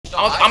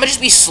I'm gonna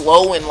just be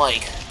slow and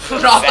like.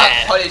 Put off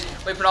that punish.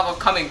 Wait, put off, I'm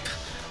coming.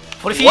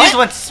 What if you just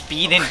went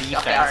speed and defense?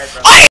 Okay, alright,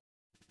 bro.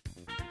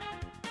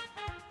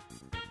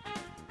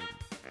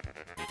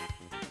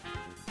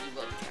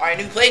 Alright,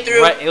 new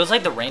playthrough. Right, it was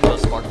like the rainbow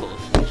sparkles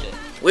and shit.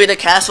 We're the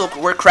castle.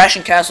 We're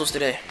crashing castles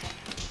today.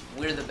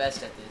 We're the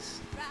best at this.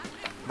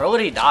 Bro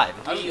already died.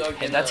 We are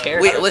And that's gonna-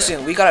 hair. Wait,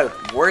 listen. We gotta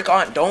work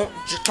on. Don't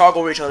just talk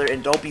over each other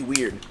and don't be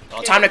weird.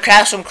 Time to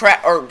crash some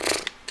crap or.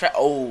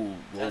 Oh.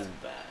 That's Whoa.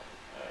 bad.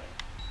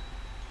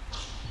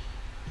 Alright.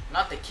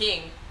 Not the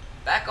king.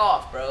 Back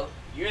off, bro.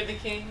 You're the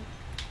king?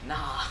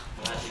 Nah.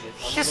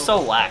 He's just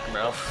so whack,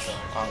 bro.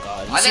 Oh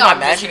god. You I see think my I'm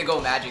just magic? gonna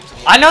go magic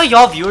today. I know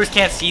y'all viewers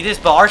can't see this,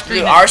 but our screen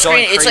Dude, is our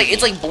going screen. crazy.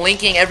 It's like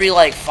blinking every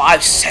like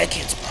 5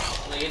 seconds,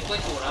 bro. Like, it's like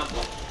what I'm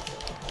doing.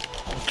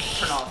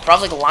 Turn off.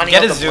 Probably like lining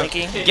Get up a the zoom.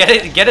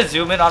 blinking. Get a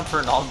zoom in on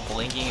Fernald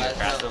blinking There's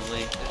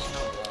aggressively.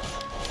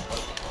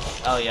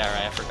 Oh yeah,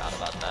 right. I forgot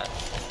about that.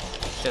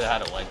 Should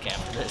have had a webcam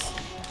for this.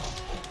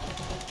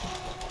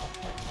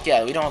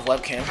 Yeah, we don't have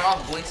webcam. Turn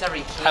off blinks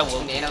every I 2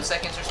 will.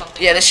 nanoseconds or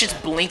something. Yeah, this shit's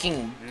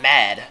blinking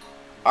mad.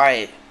 All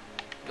right.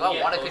 Do I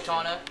Yeah, want a bullshit.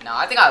 katana? No,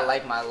 I think I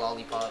like my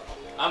lollipop.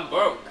 I'm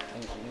broke.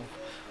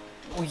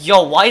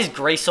 Yo, why is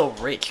Gray so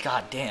rich?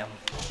 God damn.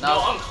 No,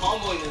 No. I'm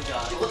comboing this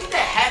guy. Look at that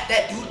hat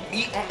that dude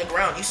meat on the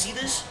ground. You see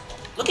this?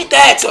 Look at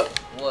that.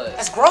 What?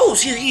 That's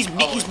gross. He's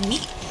meat. Oh. He's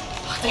meat.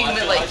 I think you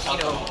meant like, you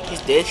know.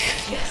 He's dead.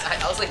 Yes,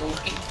 I was like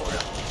looking for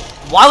it.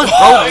 Why was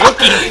bro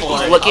looking for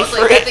He's it? looking I was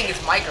for like, that it. thing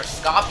is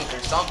microscopic or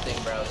something,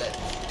 bro.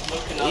 That.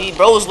 Looking up.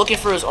 Bro was looking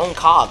for his own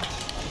cog.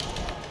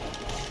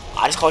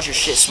 I just called your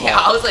shit small. Yeah,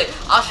 I was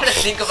trying to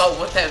think about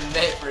what that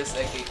meant for a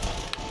second.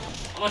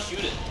 I'm gonna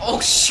shoot it.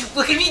 Oh shoot!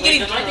 Look at me Wait, getting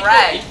does my thing go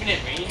dragged.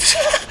 infinite range?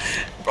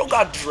 Bro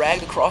got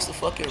dragged across the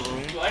fucking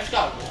room. Dude, I just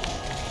got.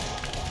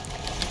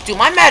 Dude,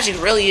 my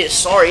magic really is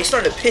sorry. It's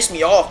starting to piss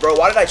me off, bro.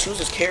 Why did I choose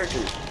this character?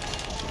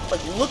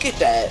 Like, look at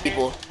that,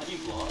 people. How do you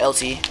block?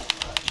 LT.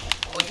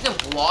 Oh, you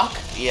can block?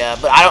 Yeah,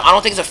 but I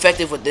don't think it's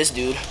effective with this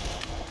dude.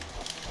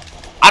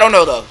 I don't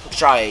know though.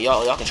 Try it,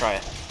 y'all can try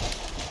it.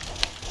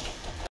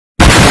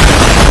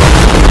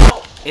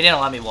 He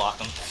didn't let me block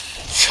him.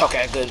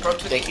 Okay, good. Bro,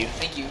 Thank you.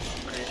 Thank you.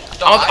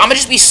 I'm gonna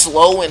just be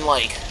slow and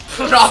like.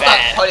 Put off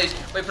that fast.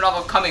 punish. Wait, put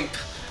off, I'm coming.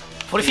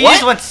 What if you What?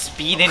 just went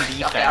speed and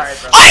defense? Okay, alright,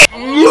 bro.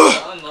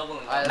 I'm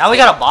unleveling. Alright, Now we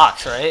got a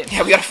box, right?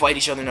 Yeah, we gotta fight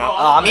each other now.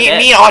 Oh, I'm me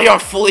dead. and Audio on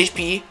full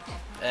HP.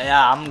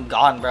 Yeah, I'm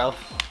gone, bro.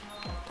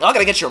 Y'all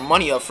gotta get your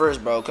money up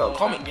first, bro.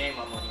 Call me. Game,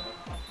 I'm money.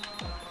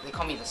 They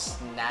call me the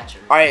Snatcher.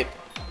 Alright.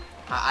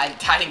 I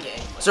didn't get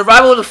any.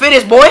 Survival of the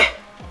fittest, boy.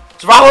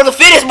 Survival of the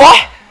fittest, boy.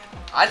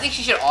 I think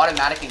she should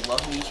automatically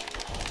love me.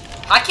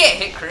 I can't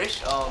hit Krish.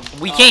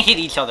 We can't hit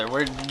each other.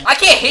 We're I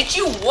can't hit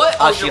you. What? Oh,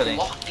 Oh, you're shielding.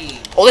 blocking.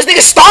 Oh, this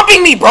nigga's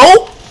stomping me,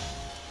 bro.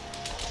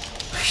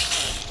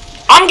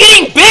 I'm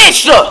getting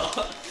bitched.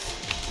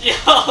 Yo,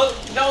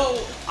 no.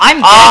 I'm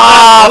dead.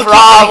 Ah, bro.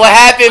 Rob, what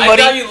happened, I got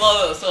buddy? you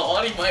low, so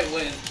Audie might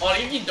win.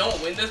 Audie, if you don't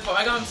win this, bro,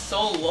 I got him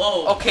so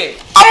low. Okay.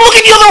 I'm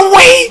looking the other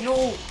way.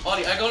 No.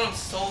 Audie, I got him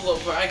so low,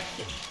 bro. I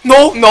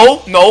No,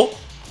 no, no.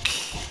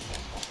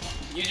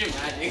 use your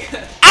magic.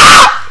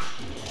 Ah!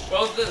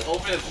 Bro, this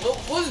over this. What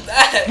was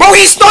that? Bro,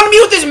 he stunned me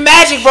with his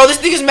magic, bro. This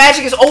nigga's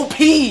magic is OP.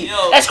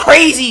 That's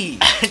crazy.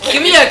 Give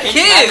me a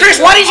kiss. Chris,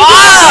 why did you do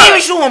the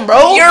damage to him,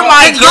 bro? You're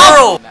my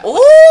girl. Ooh,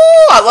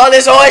 I love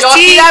this Y'all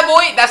see OST. that,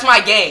 boy? That's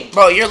my game.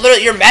 Bro,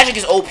 your magic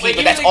is OP, Wait, but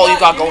give that's me the all you guy,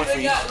 got give going me for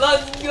the you. guy.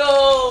 Let's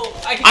go.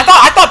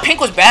 I thought Pink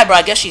was bad, bro.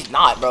 I guess she's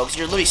not, bro, because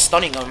you're literally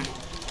stunning him.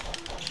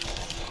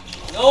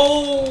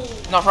 No.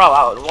 No,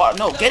 bro.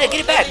 No, get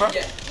it back, bro. Let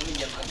me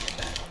get my get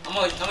back. I'm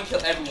gonna kill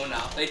everyone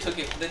now. They took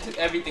it. They took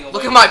everything away.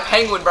 Look at my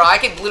penguin, bro. I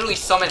can literally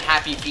summon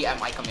Happy Feet at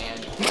my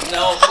command.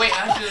 No, wait.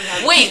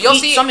 Actually, Wait, He you'll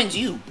see. summons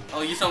you.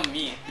 Oh, you summoned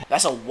me.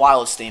 That's a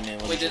wild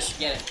statement. Wait, just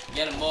get it.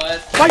 Get him, boys.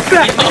 Fight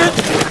back,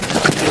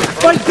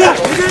 nigga! Fight back,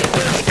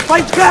 nigga!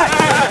 Fight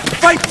back!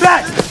 Fight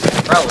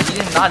back! Bro, he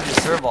did not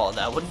deserve all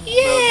that. What did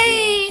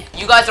you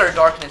You guys are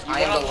darkness.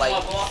 I am the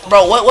light.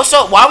 Bro, what's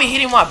up? Why are we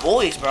hitting my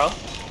boys, bro?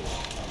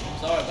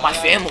 Sorry, My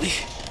family.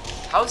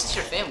 How is this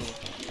your family?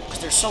 Because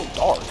they're so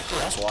dark.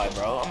 That's why,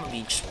 bro. I'm gonna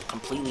be just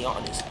completely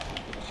honest.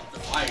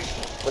 Fire.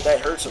 But that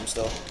hurts them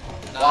still.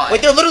 Why?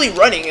 Wait, they're literally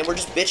running and we're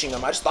just bitching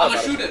them. I just thought I'm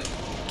gonna about shoot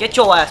him. Get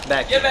your ass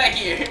back. Get back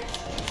here.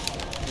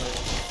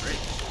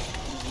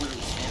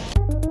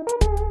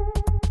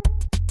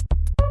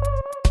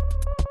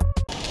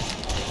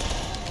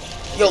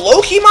 Yo,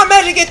 low key, my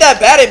magic get that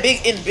bad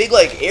in big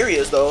like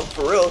areas though,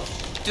 for real.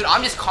 Dude,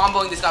 I'm just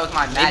comboing this guy with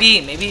my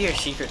magic. Maybe your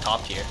secret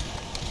top tier.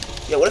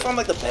 Yeah, what if I'm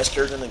like the best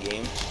character in the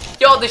game?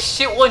 Yo, the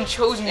shit one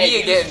chose me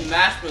Hey, again. use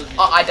Smash Bros.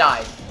 Oh, I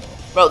died.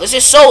 Bro, this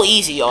is so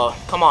easy, y'all.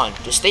 Come on,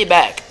 just stay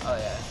back. Oh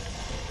yeah.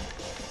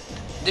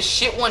 The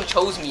shit one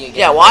chose me again.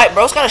 Yeah, why?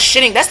 Bro's got a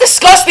shitting. That's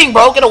disgusting,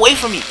 bro. Get away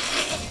from me.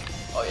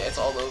 Oh yeah, it's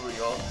all over,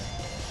 y'all.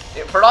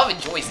 Yeah, Perdov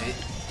enjoys it.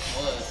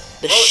 What?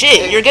 The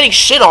shit. You're getting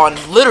shit on,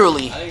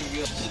 literally. I didn't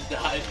realize you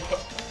died, bro.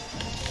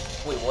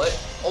 Wait,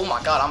 what? Oh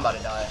my god, I'm about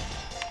to die.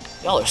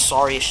 Y'all are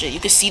sorry as shit. You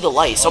can see the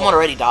light. Someone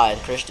already died.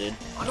 Chris did.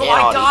 Oh, no, And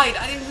I Audie. died.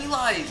 I didn't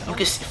realize. You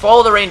can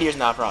follow the reindeers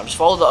now, Prom. Just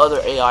follow the other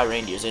AI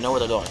reindeers. They know where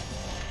they're going.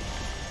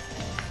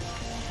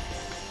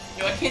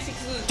 Yo, I can't see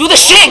 'cause of this Do the wall.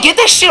 shit! Get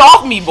that shit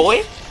off me,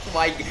 boy!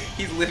 Like,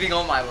 he's living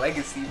on my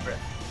legacy, bro.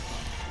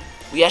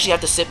 We actually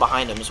have to sit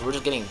behind him, so we're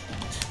just getting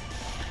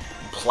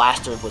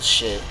plastered with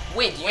shit.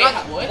 Wait, do you Wait,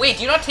 not? what? Wait,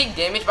 do you not take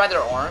damage by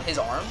their his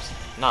arms?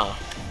 Nah.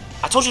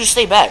 I told you to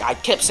stay back. I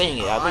kept saying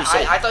it. I really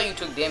said it. I thought you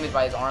took damage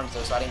by his arms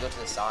though, so I didn't go to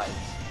the sides.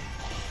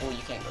 Oh,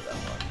 you can't go that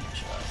far.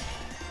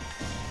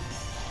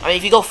 I mean,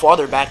 if you go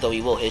farther back, though,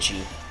 he will hit you.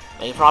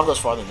 And he probably goes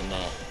farther than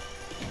that.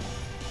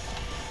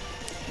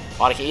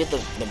 Audie, can you get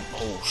the...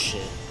 Oh,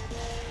 shit.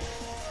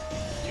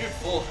 You're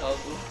full health.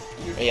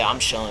 You're Yeah, I'm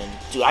chilling.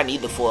 Dude, I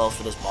need the full health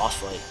for this boss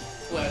fight.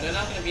 Wait, they're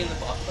not gonna be in the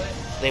boss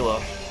fight? They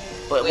will.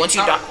 But Wait, once it's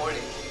you not die...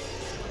 recording.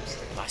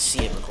 I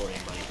see it recording,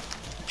 buddy.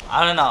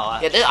 I don't know.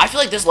 Yeah, I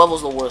feel like this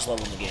level's the worst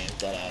level in the game.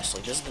 Deadass.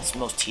 Like, this is the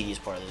most tedious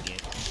part of the game.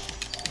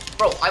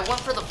 Bro, I went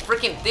for the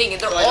freaking thing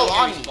and they're So I all don't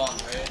on get me.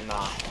 respawned, right?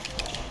 Nah.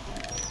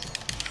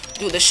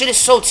 Dude, this shit is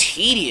so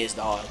tedious,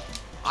 dog.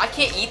 I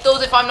can't eat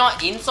those if I'm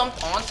not in on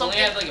Only something.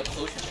 have like a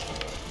potion.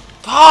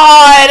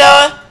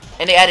 God!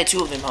 And they added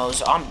 2 of them,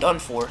 hoes. I'm done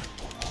for.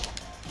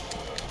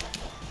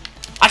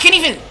 I can't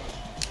even... You're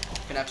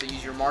gonna have to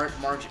use your margin.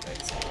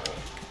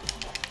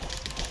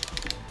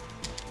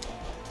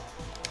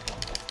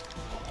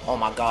 Oh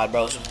my god,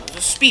 bro.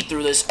 Just speed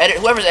through this.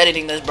 Whoever's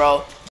editing this,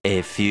 bro.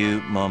 A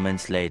few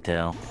moments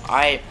later.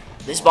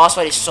 This boss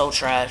fight is so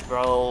trash,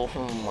 bro.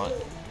 Oh my...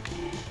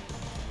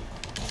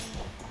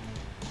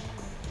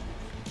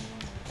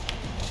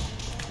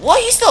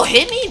 What? He still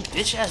hit me?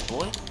 Bitch ass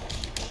boy.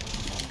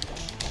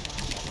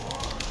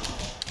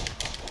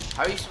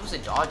 How are you supposed to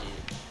dodge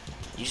it?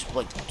 You just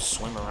like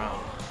swim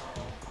around.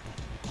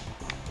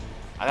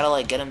 I gotta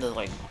like get him to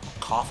like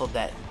cough up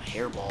that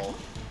hairball.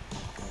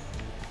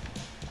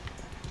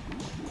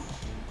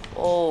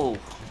 Oh.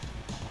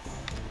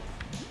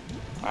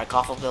 Alright,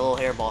 cough up that little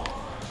hairball.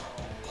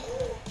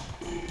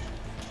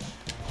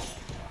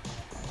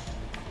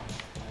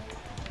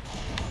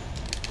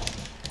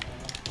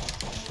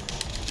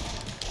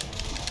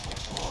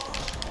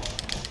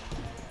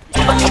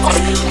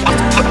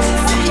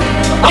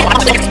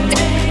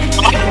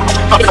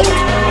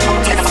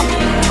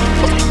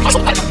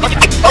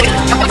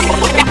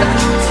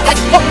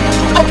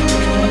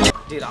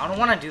 Dude, I don't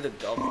want to do the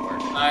gov work.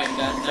 Alright,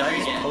 guys, So now I you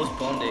just can.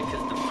 postponed it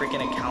because the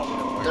freaking account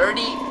wouldn't work.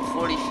 30,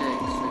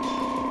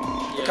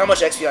 46. Look how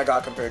much XP I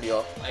got compared to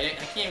y'all. I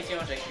can't even see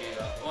how much XP you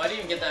got. Oh, I didn't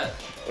even get that.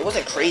 It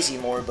wasn't crazy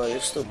more, but it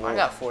was still more. I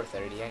got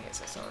 430. I guess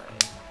that's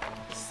alright.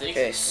 6.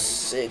 Okay,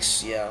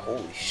 6. Yeah,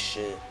 holy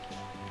shit.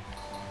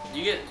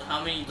 You get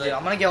how many? Dude, Like,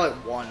 I'm gonna get like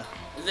 1.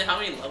 is it how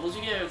many levels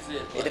you get, or is it?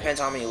 It Like, depends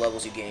how many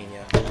levels you gain,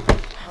 yeah.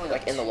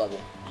 Like in the level.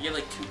 You get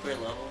like 2 per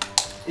level.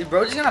 Is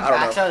bro just gonna I don't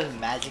max know. out his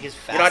magic as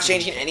fast? You're not as he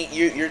changing any.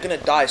 You're gonna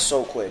die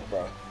so quick,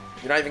 bro.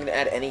 You're not even gonna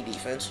add any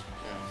defense.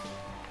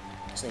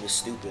 This nigga's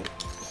stupid.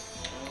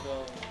 I'm gonna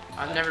go.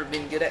 I've never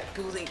been good at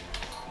dueling.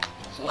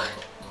 What?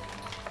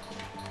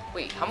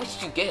 Wait, how much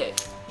did you get?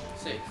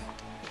 6.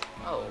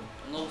 Oh,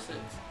 I'm level 6.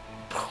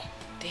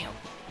 damn.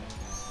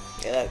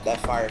 Yeah,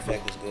 that fire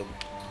effect is good.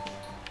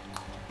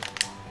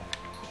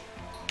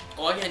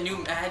 Oh, I got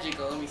new magic.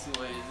 Oh, let me see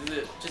what it is. Is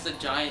it just a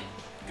giant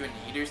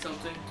grenade or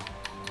something?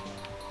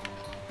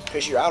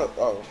 Chris, you're out of.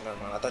 Oh, never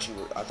mind. I thought you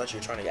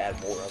were trying to add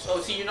more. I was like,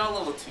 Oh, see, you're not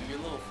level 2. You're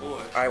level 4. all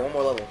right, one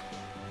more level.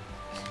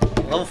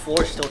 Level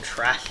 4 is still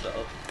trash though.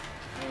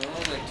 I'm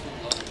only like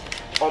 2 levels.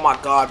 Oh my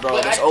god, bro.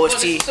 Wait, This but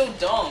OST. it's so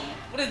dumb.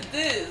 What is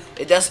this?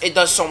 It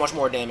does so much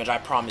more damage. I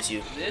promise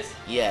you. This?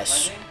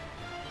 Yes.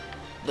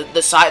 Lightning?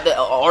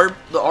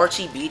 The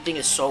RTB thing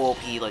is so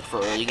OP like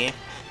for early game.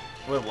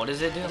 Wait, what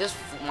does it do? It just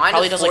mine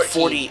Probably does does like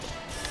 14.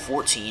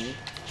 14.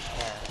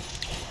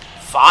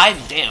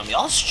 5? Damn,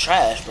 y'all's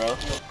trash, bro.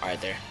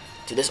 Alright, there.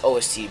 Dude, this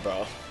OST,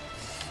 bro.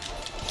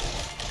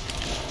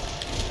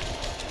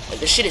 Like,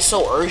 this shit is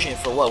so urgent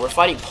for what? We're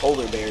fighting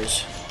polar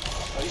bears.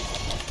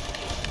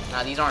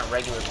 Nah, these aren't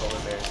regular polar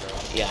bears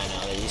though. Yeah, I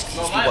know. These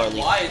Bro, people are my leaving.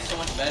 Y is so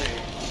much better.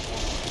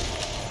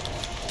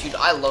 Dude,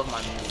 I love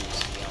my moves,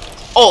 to be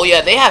honest. Oh,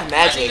 yeah, they have I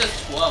magic. think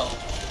it's 12.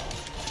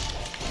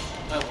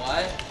 My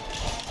Y?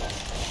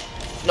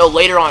 No,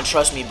 later on,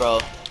 trust me, bro.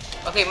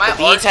 Okay, my The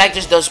B attack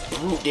just does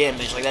brute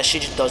damage. Like, that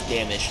shit just does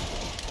damage.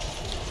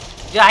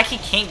 Yeah, I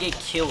can't get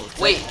killed.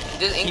 Wait,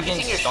 does keep increasing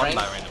getting your stunned strength,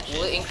 by random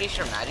will shit. it increase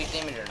your magic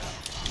damage or not?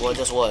 Well, it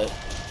does what?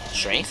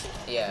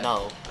 Strength? Yeah.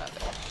 No.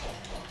 Okay.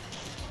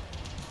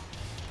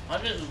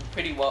 I'm just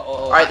pretty well.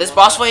 Oh, Alright, this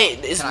boss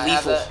fight is Can I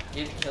have lethal. that?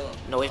 You have to kill him.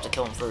 No, we have to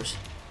kill him first.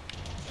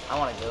 I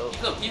wanna go.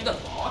 He's the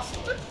boss?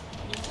 What?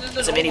 He's just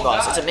It's a mini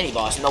boss. guy. It's a mini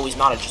boss. No, he's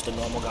not just a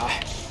normal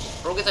guy.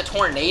 Bro gets a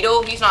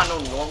tornado? He's not no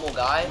normal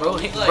guy. Bro,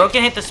 He's bro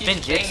can hit the he's spin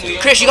angry. jitsu.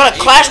 Chris, you gotta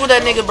clash with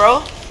that nigga,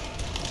 bro.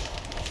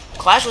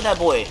 Clash with that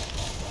boy.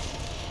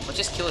 Let's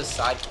just kill his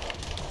side.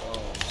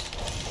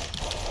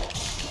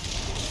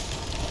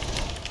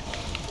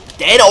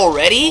 Dead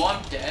already? Oh,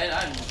 I'm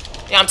dead.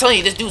 Yeah, I'm telling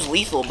you, this dude's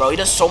lethal, bro. He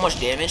does so much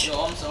damage. Yo,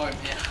 I'm sorry,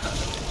 man.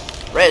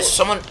 Rez,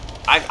 someone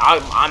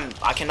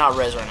I cannot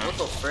res right now. What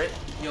the frick?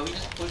 Yo, he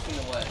just pushed me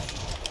away.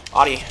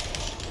 Audie,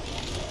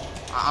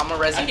 I'm a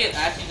res. I can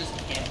actually just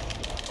camp.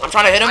 I'm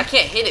trying to hit I him.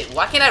 can't hit it.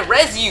 Why can't I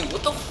res you?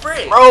 What the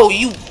frick? Bro,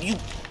 you.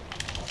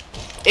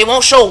 It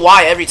won't show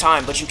Y every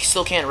time, but you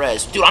still can't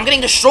res. Dude, I'm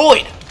getting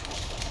destroyed.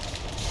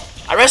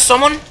 I res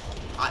someone.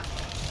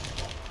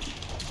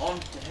 Oh,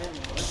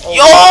 damn.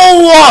 Yo!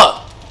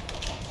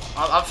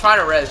 I'm trying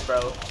to res,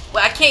 bro.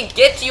 Wait, I can't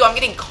get to you. I'm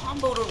getting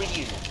comboed over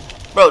here.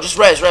 Bro, just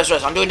res.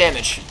 I'm doing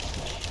damage.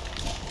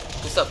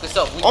 Good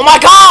stuff. Oh my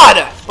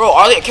god! Bro,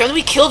 can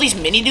we kill these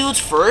mini dudes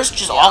first?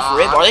 Just off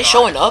rip? Are they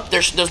showing up?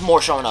 There's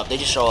more showing up. They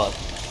just show up.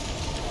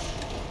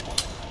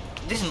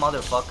 This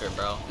motherfucker,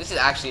 bro. This is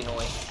actually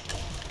annoying.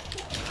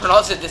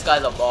 Ronaldo said this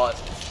guy's a boss.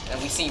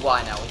 And we see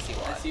why now. We see I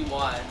why. see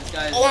why. This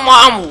guy is. Oh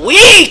my, I'm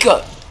weak!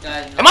 Am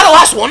I the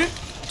last one?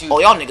 Dude, Oh,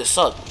 y'all niggas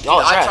suck. Y'all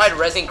are I trash. tried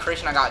resing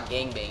Christian. I got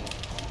gangbanged.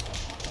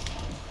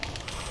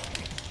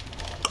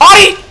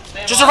 Audie!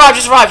 Just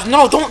survive.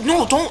 No, don't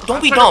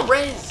be trying dumb. to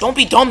res. Don't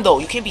be dumb though.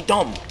 You can't be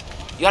dumb.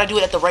 You gotta do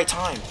it at the right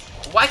time.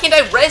 Why can't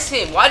I res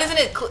him? Why doesn't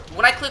it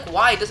when I click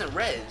Y, it doesn't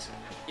res?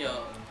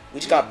 Yo, We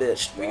just got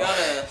bitched. we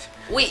gotta.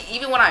 Wait,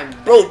 even when I'm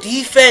Bro,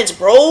 defense,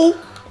 bro.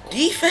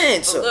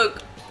 Defense.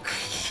 look.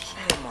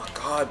 Oh my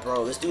god,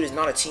 bro. This dude is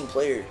not a team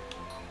player.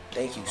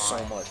 Thank you so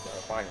much, bro.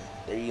 Fine.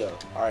 There you go.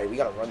 Alright, we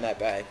gotta run that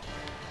back.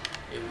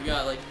 Yeah, we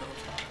got like no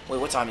time. Wait,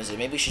 what time is it?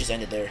 Maybe we should just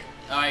end it there.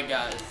 Alright,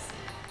 guys.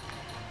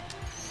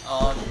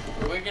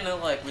 We're gonna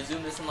like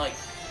resume this in like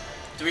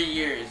 3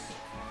 years.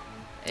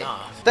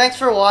 Nah. Thanks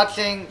for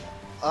watching.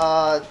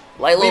 Light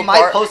We little might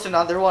part. post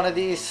another one of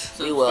these.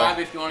 We will. Subscribe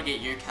if you want to get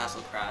your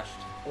castle crashed.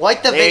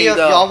 Like the There video you if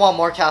go. y'all want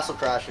more Castle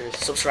Crashers.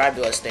 Subscribe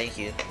to us. Thank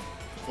you.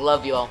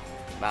 Love you all.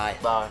 Bye.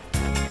 Bye.